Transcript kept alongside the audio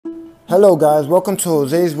Hello guys, welcome to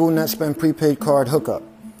Jose's WUNETSPEND prepaid card hookup.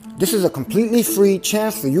 This is a completely free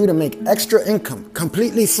chance for you to make extra income,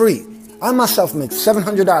 completely free. I myself make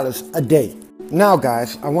 $700 a day. Now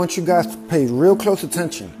guys, I want you guys to pay real close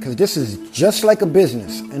attention because this is just like a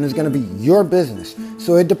business and it's going to be your business.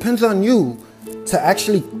 So it depends on you to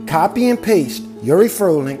actually copy and paste your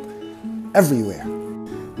referral link everywhere.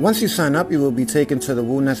 Once you sign up, you will be taken to the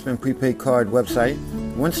WUNETSPEND prepaid card website.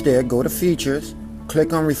 Once there, go to features.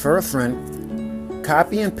 Click on Refer a Friend,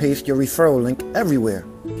 copy and paste your referral link everywhere.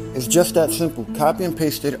 It's just that simple. Copy and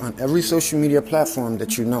paste it on every social media platform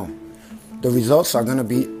that you know. The results are going to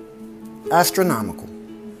be astronomical.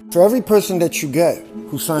 For every person that you get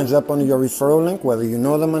who signs up under your referral link, whether you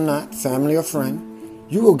know them or not, family or friend,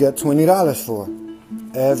 you will get $20 for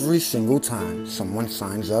every single time someone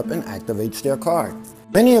signs up and activates their card.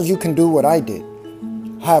 Many of you can do what I did.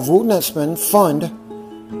 Have WUNETSPEND fund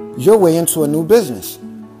your way into a new business.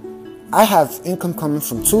 I have income coming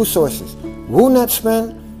from two sources,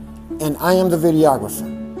 WUNETSPEND and I am the videographer.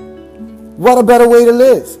 What a better way to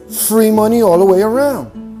live. Free money all the way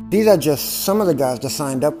around. These are just some of the guys that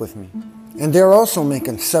signed up with me. And they're also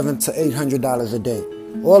making $700 to $800 a day,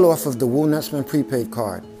 all off of the WUNETSPEND prepaid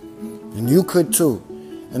card. And you could too.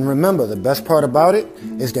 And remember, the best part about it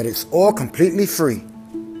is that it's all completely free.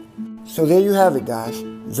 So there you have it guys.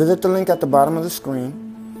 Visit the link at the bottom of the screen.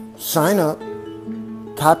 Sign up,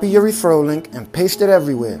 copy your referral link, and paste it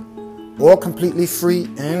everywhere. All completely free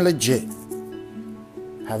and legit.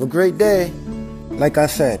 Have a great day. Like I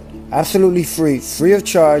said, absolutely free of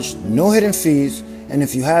charge, no hidden fees. And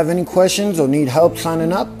if you have any questions or need help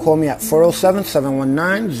signing up, call me at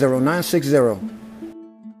 407-719-0960.